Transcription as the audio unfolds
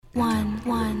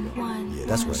Yeah,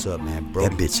 that's what's up, man.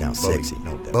 That bitch sounds sexy.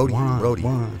 Brody.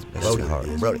 That's sweetheart.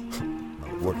 Brody.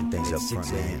 Working things up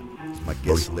front, man. It's my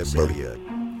guest celebrity.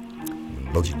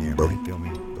 Engineer, Brody. feel me?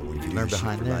 But when you learn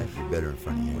behind that, you're better in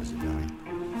front of you. Feel me?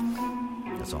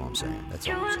 That's all I'm saying. That's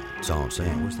all I'm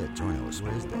saying. Where's that joint? Where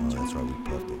is that? Oh, that's right. We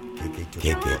puffed it.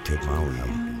 KK took my weed.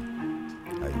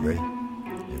 Are you ready?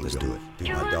 Yeah, let's do it. Dude,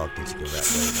 my dog thinks he can rap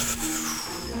better.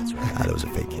 Yeah, that's right. That was a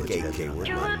fake kid. KK, where's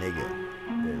my nigga?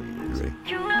 There he is.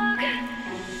 You ready?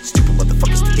 Stupid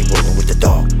motherfuckers think they rollin' with the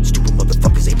dog. Stupid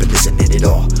motherfuckers ain't been listening at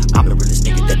all. I'm the realest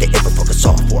nigga that they ever fucking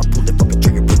saw. Before I pull the fucking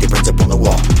trigger, put their friends up on the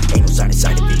wall. Ain't no sign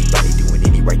inside of anybody doing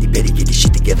any right. They better get this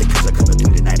shit together, cause I coming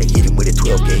through tonight. I hit him with a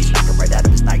 12 gauge, knock him right out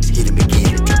of his nights. Hit him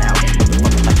again and turn out.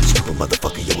 Motherfucker like a stupid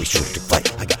motherfucker, you always shoot to fight.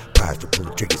 I got pride for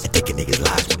pulling triggers and taking niggas'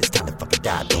 lives. When it's time to fucking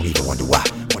die, don't even wonder why.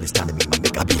 When it's time to meet my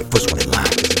mick, I'll be the first one in line.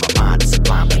 Cause in my mind it's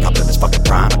sublime, like I'm this fucking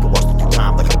prime. I can walk through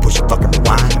time, like I'm pushing fucking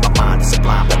rewind. In my mind it's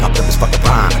sublime, like I'm this fucking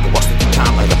prime. I can walk through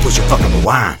time, like I'm pushing fucking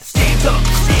rewind. Stand up,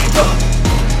 stand up.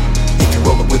 If you're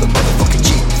rolling with a motherfucking G,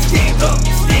 stand up,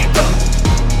 stand up.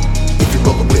 If you're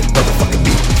rolling with motherfucking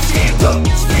me, stand up,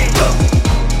 stand up.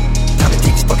 Time to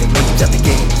take these fucking names out the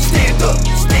game. Stand up,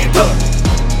 stand up.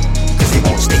 Cause they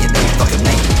won't stay in their fucking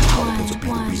lane. Hollywood will be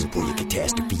the reason for your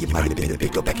catastrophe. It might have been a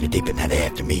big deal back in the day, but not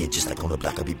after me. And just like on the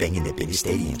block, I'll be banging up in the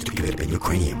stadiums to give it up in your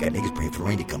cranium. Got niggas praying for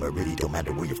rain to come. It really don't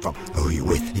matter where you're from or who you're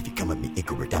with. If you come at me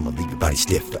incorrect, I'ma leave your body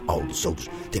stiff. To all the soldiers,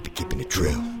 they be keeping it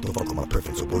drill. Don't fuck with my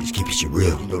preference, so boy, just keep your shit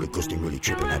real. You know the ghost ain't really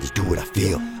tripping, I just do what I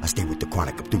feel. I stay with the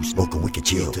chronic, I'm through smoking, we can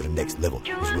chill. To the next level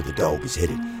is where the dog is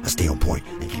headed. I stay on point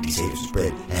and keep these haters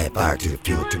spread. Add fire to the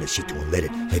fuel, turn that shit to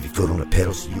unleaded. Heavy foot on the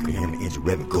pedal so you can hear my engine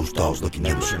revving. Ghost dogs looking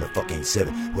at me, sure the fuck ain't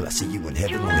seven. Will I see you in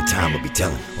heaven? Only time will be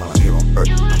telling. While I'm here on earth,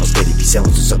 I'ma steady be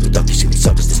selling. So suck the duck, you silly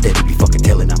suckers to steady be fucking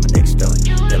telling. I'm an ex-felon.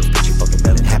 Never put you fucking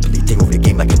melon. Happily take over the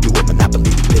game like I do at Monopoly.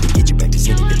 Better get you back to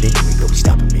city, but then you ain't gonna be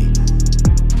stopping me.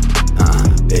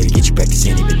 Better get you back to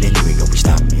city, but then you ain't gonna be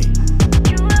stopping me.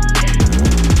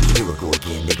 Here I go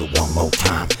again, nigga, one more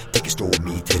time. Take a stroll with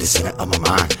me to the center of my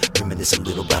mind. Reminisce a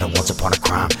little about it once upon a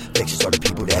crime. Vexes are the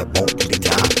people that won't do their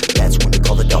time. That's when they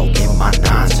call the dog game of my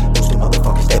nines. Those the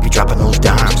motherfuckers that be dropping those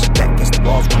dimes. Back against the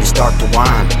walls when they start to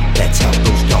whine. That's how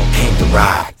those dog came to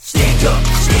ride. Stand up,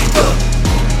 stand up.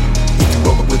 If you're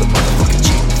rolling with a motherfucking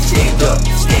G, stand up,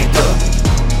 stand up.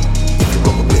 If you're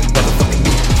rolling with motherfucking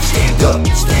me, stand up,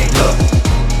 stand up.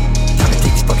 Time to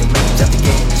take these fucking lanes out the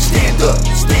game. Stand up,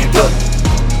 stand up.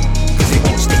 Cause they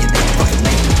won't stay in that fucking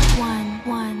lane.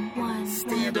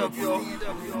 Stand up, yo.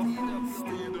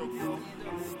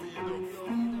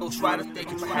 Ghost Rider,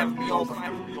 thank you for having me over.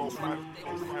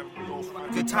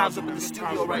 Good times up in the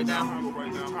studio right now.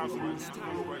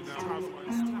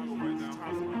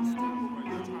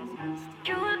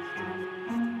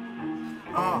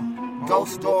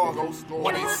 Ghost Dog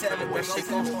 187, that shit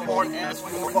goes hard as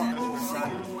fuck.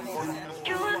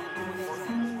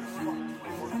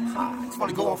 It's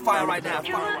gonna go on fire right now.